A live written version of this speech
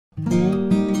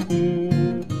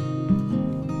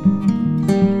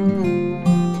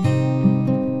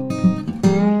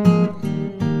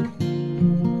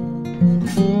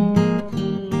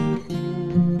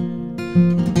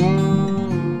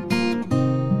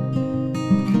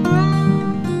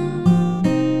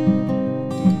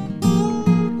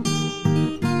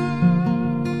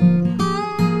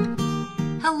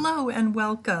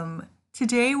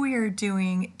Today we are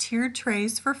doing tiered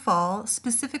trays for fall.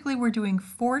 Specifically, we're doing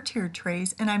 4 tiered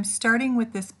trays, and I'm starting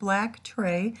with this black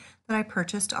tray that I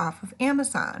purchased off of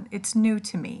Amazon. It's new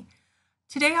to me.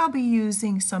 Today I'll be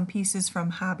using some pieces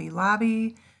from Hobby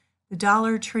Lobby, the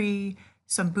Dollar Tree,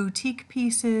 some boutique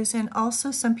pieces, and also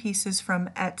some pieces from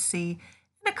Etsy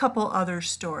and a couple other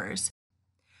stores.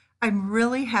 I'm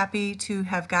really happy to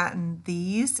have gotten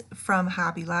these from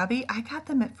Hobby Lobby. I got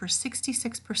them for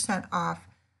 66% off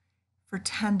for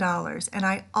 $10, and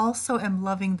I also am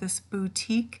loving this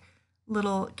boutique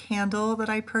little candle that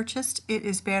I purchased. It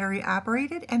is battery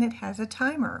operated and it has a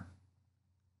timer.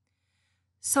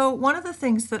 So one of the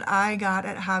things that I got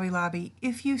at Hobby Lobby,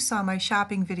 if you saw my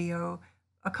shopping video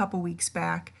a couple weeks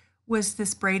back, was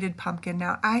this braided pumpkin.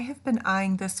 Now I have been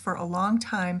eyeing this for a long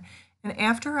time, and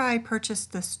after I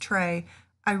purchased this tray,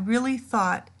 I really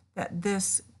thought that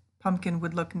this pumpkin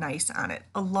would look nice on it,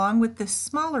 along with this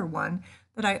smaller one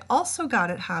that I also got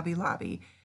at Hobby Lobby.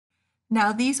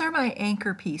 Now these are my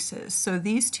anchor pieces. So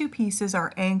these 2 pieces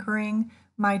are anchoring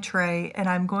my tray, and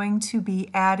I'm going to be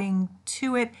adding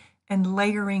to it and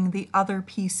layering the other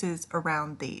pieces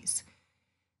around these.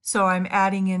 So I'm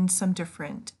adding in some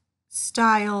different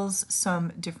styles,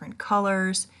 some different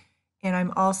colors, and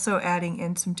I'm also adding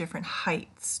in some different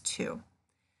heights too.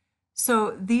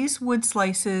 So these wood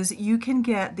slices, you can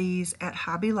get these at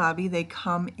Hobby Lobby. They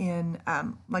come in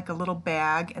like a little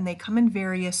bag, and they come in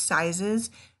various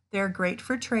sizes. They're great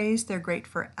for trays. They're great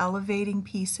for elevating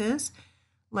pieces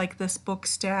like this book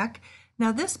stack.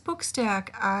 Now this book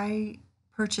stack, I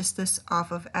purchased this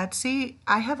off of Etsy.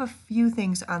 I have a few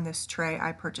things on this tray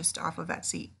I purchased off of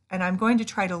Etsy, and I'm going to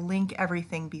try to link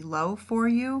everything below for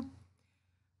you.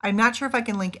 I'm not sure if I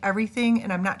can link everything,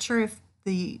 and I'm not sure if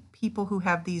the people who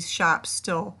have these shops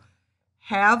still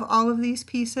have all of these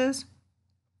pieces.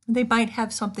 They might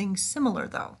have something similar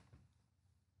though.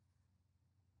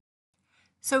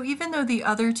 So even though the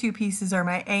other 2 pieces are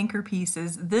my anchor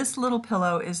pieces, this little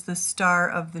pillow is the star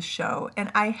of the show,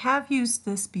 and I have used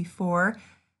this before.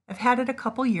 I've had it a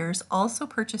couple years, also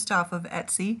purchased off of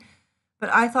Etsy, but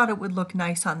I thought it would look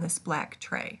nice on this black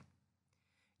tray.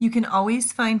 You can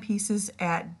always find pieces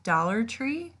at Dollar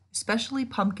Tree, especially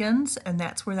pumpkins, and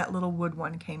that's where that little wood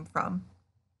one came from.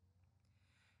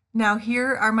 Now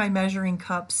here are my measuring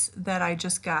cups that I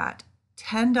just got.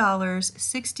 $10,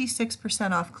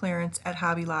 66% off clearance at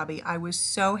Hobby Lobby. I was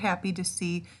so happy to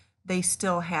see they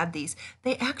still had these.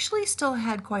 They actually still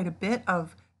had quite a bit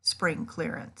of spring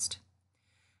clearance.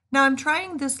 Now I'm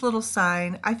trying this little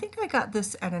sign. I think I got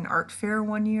this at an art fair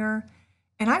one year,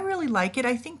 and I really like it.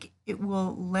 I think it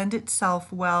will lend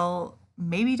itself well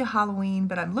maybe to Halloween,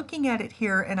 but I'm looking at it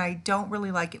here and I don't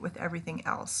really like it with everything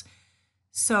else.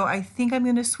 So I think I'm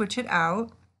going to switch it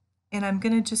out, and I'm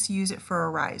going to just use it for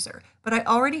a riser. But I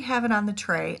already have it on the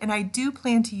tray, and I do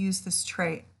plan to use this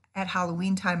tray at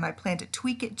Halloween time. I plan to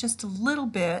tweak it just a little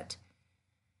bit,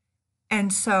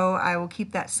 and so I will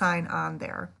keep that sign on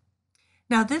there.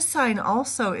 Now this sign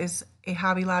also is a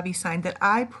Hobby Lobby sign that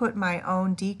I put my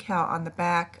own decal on the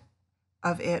back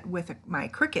of it with my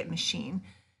Cricut machine.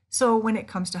 So when it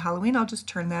comes to Halloween, I'll just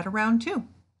turn that around too.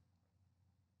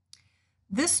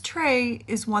 This tray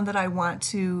is one that I want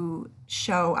to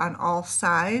show on all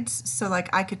sides. So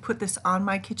like I could put this on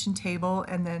my kitchen table,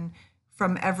 and then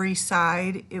from every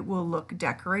side it will look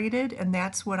decorated, and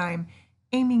that's what I'm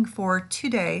aiming for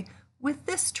today with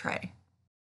this tray.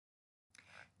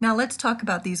 Now let's talk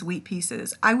about these wheat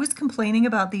pieces. I was complaining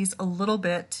about these a little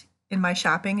bit in my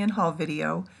shopping and haul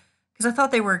video because I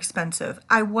thought they were expensive.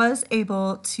 I was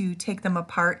able to take them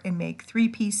apart and make 3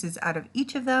 pieces out of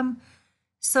each of them,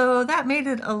 so that made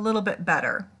it a little bit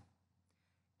better.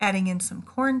 Adding in some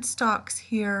corn stalks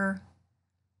here.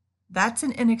 That's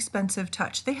an inexpensive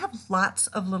touch. They have lots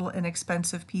of little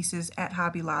inexpensive pieces at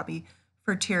Hobby Lobby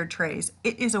for tiered trays.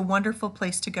 It is a wonderful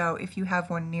place to go if you have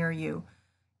one near you,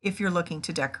 if you're looking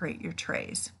to decorate your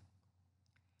trays.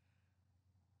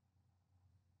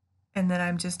 And then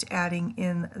I'm just adding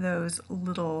in those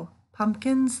little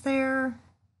pumpkins there.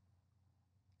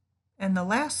 And the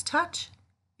last touch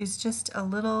is just a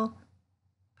little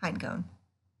pine cone.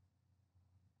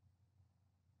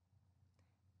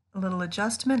 A little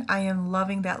adjustment. I am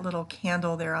loving that little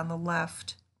candle there on the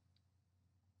left.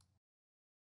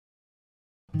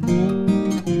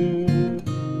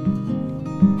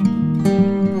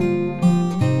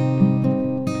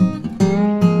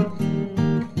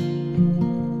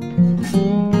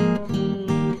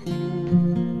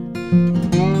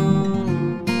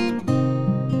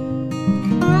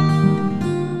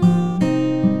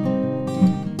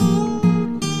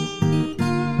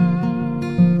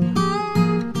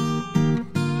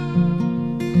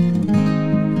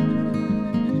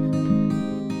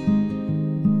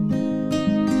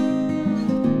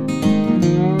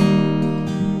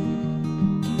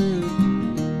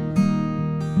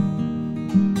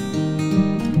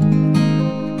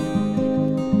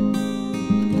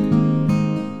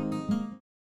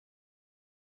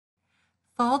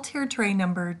 tier tray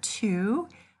number 2,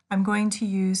 I'm going to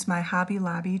use my Hobby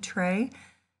Lobby tray.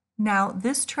 Now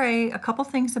this tray, a couple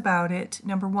things about it.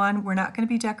 Number one, we're not going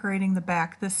to be decorating the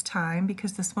back this time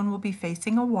because this one will be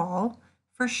facing a wall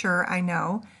for sure, I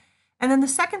know. And then the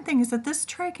second thing is that this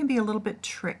tray can be a little bit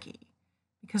tricky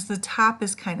because the top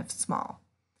is kind of small.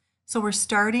 So we're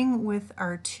starting with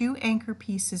our 2 anchor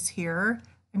pieces here.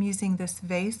 I'm using this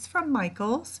vase from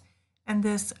Michaels and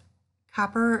this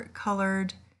copper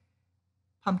colored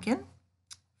pumpkin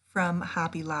from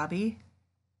Hobby Lobby.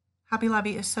 Hobby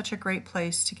Lobby is such a great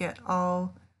place to get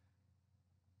all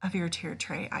of your tier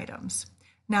tray items.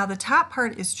 Now the top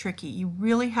part is tricky. You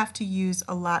really have to use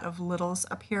a lot of littles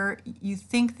up here. You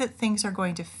think that things are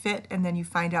going to fit and then you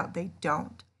find out they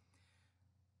don't.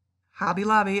 Hobby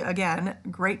Lobby, again,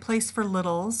 great place for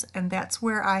littles, and that's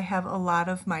where I have a lot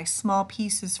of my small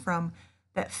pieces from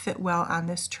that fit well on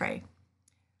this tray.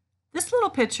 This little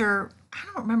picture, I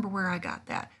don't remember where I got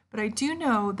that, but I do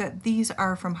know that these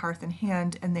are from Hearth and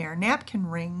Hand and they are napkin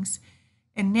rings,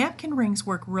 and napkin rings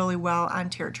work really well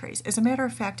on tier trays. As a matter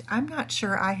of fact, I'm not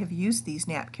sure I have used these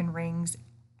napkin rings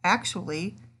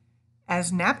actually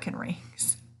as napkin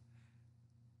rings.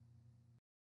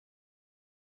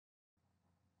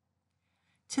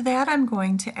 To that, I'm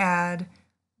going to add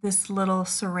this little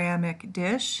ceramic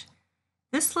dish.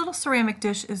 This little ceramic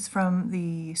dish is from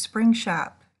the spring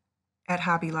shop at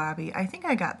Hobby Lobby. I think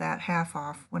I got that half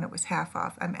off when it was half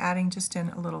off. I'm adding just in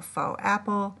a little faux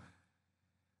apple.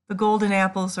 The golden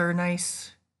apples are a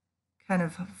nice kind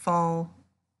of fall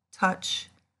touch.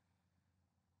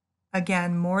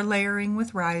 Again, more layering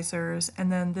with risers, and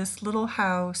then this little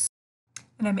house.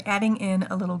 And I'm adding in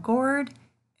a little gourd,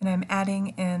 and I'm adding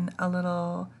in a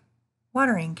little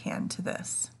watering can to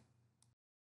this.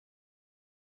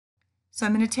 So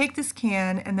I'm going to take this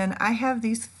can, and then I have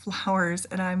these flowers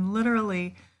and I'm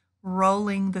literally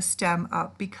rolling the stem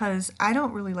up because I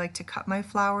don't really like to cut my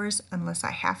flowers unless I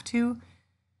have to.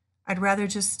 I'd rather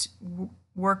just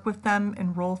work with them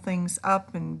and roll things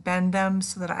up and bend them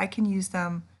so that I can use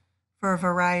them for a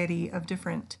variety of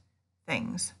different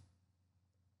things.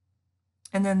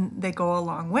 And then they go a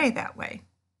long way that way.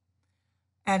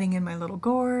 Adding in my little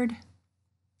gourd.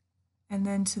 And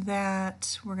then to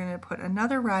that, we're going to put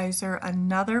another riser,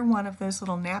 another one of those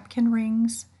little napkin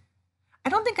rings. I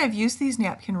don't think I've used these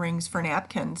napkin rings for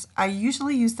napkins. I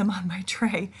usually use them on my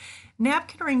tray.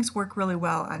 Napkin rings work really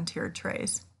well on tiered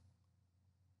trays.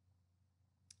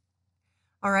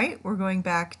 All right, we're going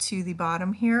back to the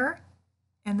bottom here.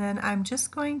 And then I'm just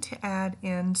going to add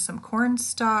in some corn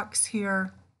stalks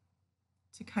here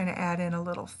to kind of add in a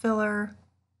little filler.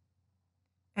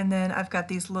 And then I've got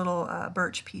these little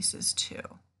birch pieces too.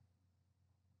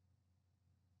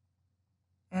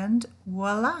 And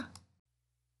voila!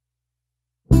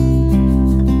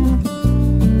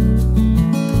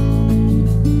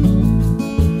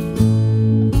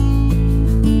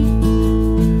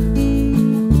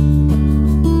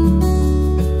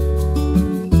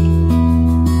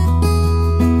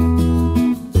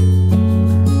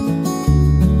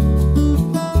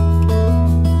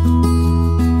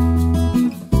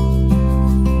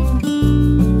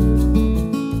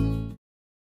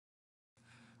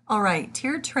 All right,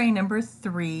 tiered tray number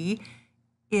 3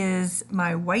 is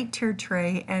my white tiered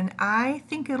tray, and I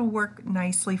think it'll work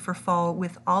nicely for fall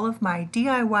with all of my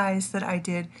DIYs that I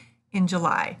did in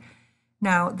July.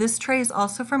 Now, this tray is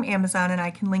also from Amazon, and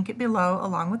I can link it below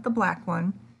along with the black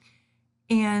one.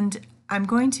 And I'm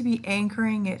going to be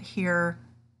anchoring it here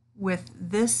with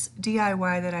this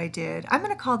DIY that I did. I'm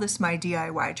going to call this my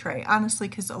DIY tray, honestly,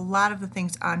 because a lot of the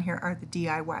things on here are the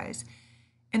DIYs.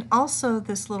 And also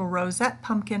this little rosette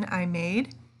pumpkin I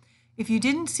made. If you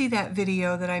didn't see that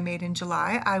video that I made in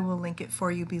July, I will link it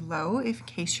for you below in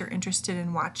case you're interested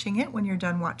in watching it when you're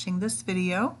done watching this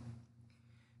video.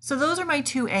 So those are my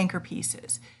 2 anchor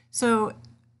pieces. So,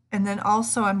 and then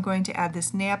also I'm going to add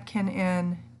this napkin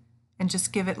in and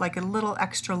just give it like a little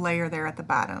extra layer there at the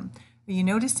bottom. Are you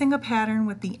noticing a pattern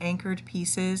with the anchored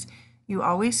pieces? You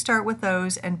always start with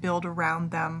those and build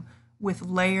around them with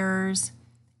layers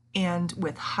and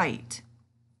with height.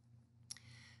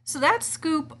 So that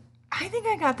scoop, I think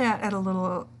I got that at a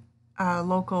little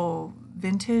local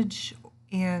vintage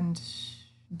and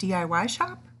DIY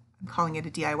shop. I'm calling it a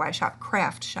DIY shop,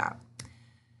 craft shop.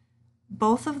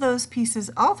 Both of those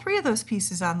pieces, all 3 of those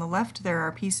pieces on the left there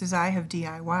are pieces I have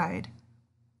DIY'd.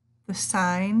 The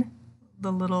sign,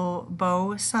 the little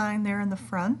bow sign there in the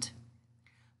front.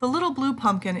 The little blue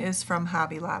pumpkin is from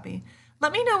Hobby Lobby.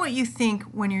 Let me know what you think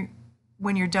when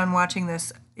you're done watching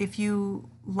this, if you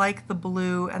like the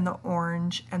blue and the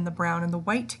orange and the brown and the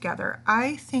white together.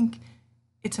 I think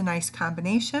it's a nice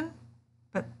combination,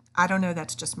 but I don't know,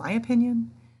 that's just my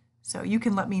opinion. So you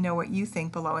can let me know what you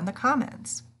think below in the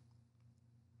comments.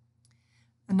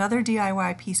 Another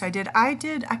DIY piece I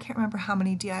can't remember how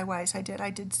many DIYs I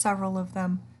did several of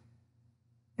them.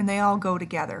 And they all go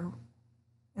together.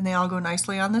 And they all go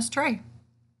nicely on this tray.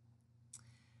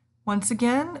 Once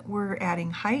again, we're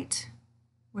adding height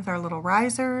with our little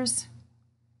risers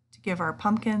to give our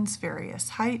pumpkins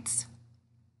various heights.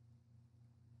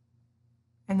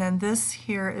 And then this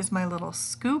here is my little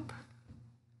scoop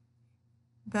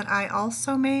that I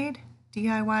also made,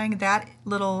 DIYing. That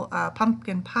little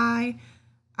pumpkin pie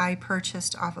I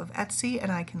purchased off of Etsy,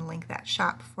 and I can link that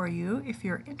shop for you if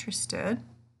you're interested.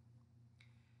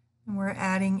 And we're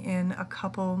adding in a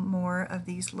couple more of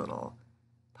these little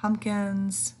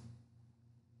pumpkins.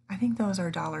 I think those are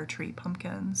Dollar Tree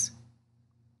pumpkins.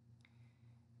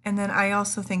 And then I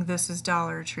also think this is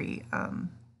Dollar Tree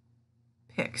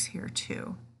picks here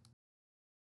too.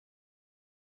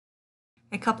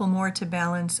 A couple more to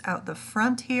balance out the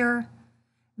front here.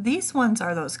 These ones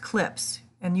are those clips,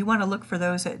 and you want to look for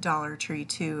those at Dollar Tree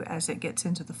too as it gets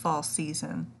into the fall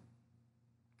season,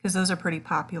 because those are pretty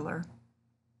popular.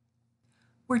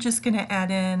 We're just going to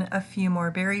add in a few more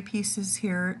berry pieces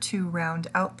here to round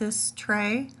out this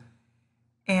tray.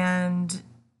 And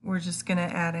we're just going to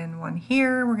add in one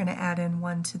here. We're going to add in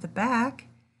one to the back.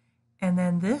 And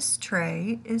then this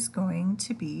tray is going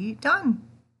to be done.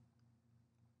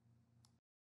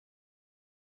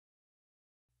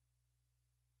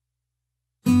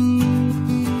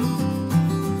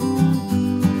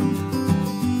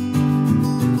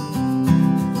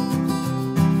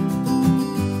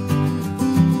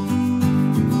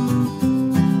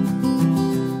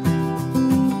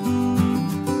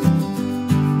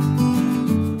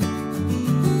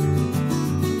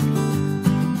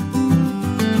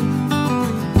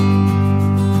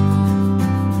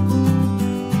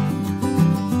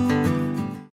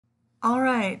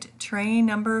 Tray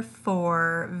number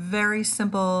 4, very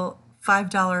simple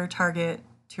 $5 Target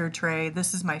tier tray.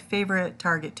 This is my favorite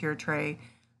Target tier tray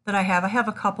that I have. I have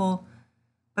a couple,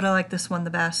 but I like this one the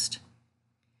best.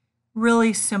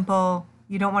 Really simple.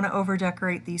 You don't want to over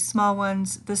decorate these small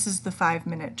ones. This is the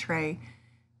 5-minute tray.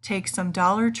 Take some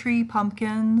Dollar Tree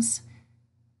pumpkins,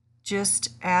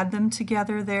 just add them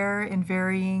together there in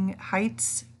varying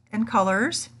heights and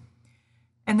colors.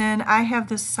 And then I have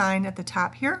this sign at the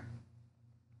top here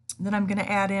that I'm going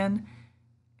to add in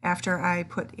after I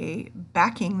put a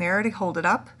backing there to hold it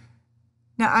up.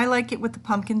 Now I like it with the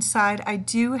pumpkin side. I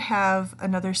do have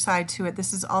another side to it.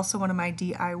 This is also one of my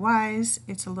DIYs.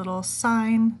 It's a little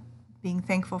sign being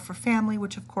thankful for family,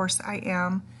 which of course I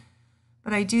am,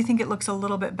 but I do think it looks a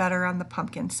little bit better on the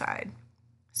pumpkin side.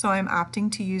 So I'm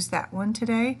opting to use that one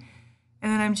today.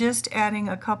 And then I'm just adding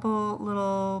a couple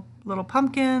little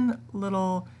pumpkin,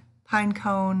 little pine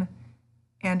cone,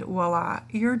 and voila,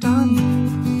 you're done.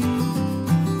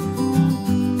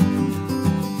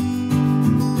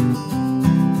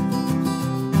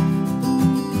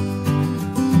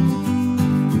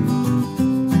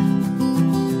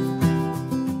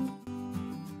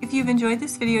 If you've enjoyed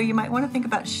this video, you might want to think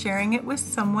about sharing it with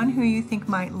someone who you think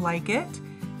might like it.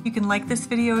 You can like this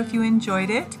video if you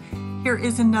enjoyed it. Here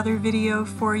is another video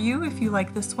for you. If you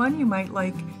like this one, you might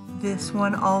like this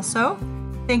one also.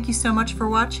 Thank you so much for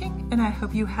watching, and I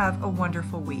hope you have a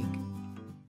wonderful week.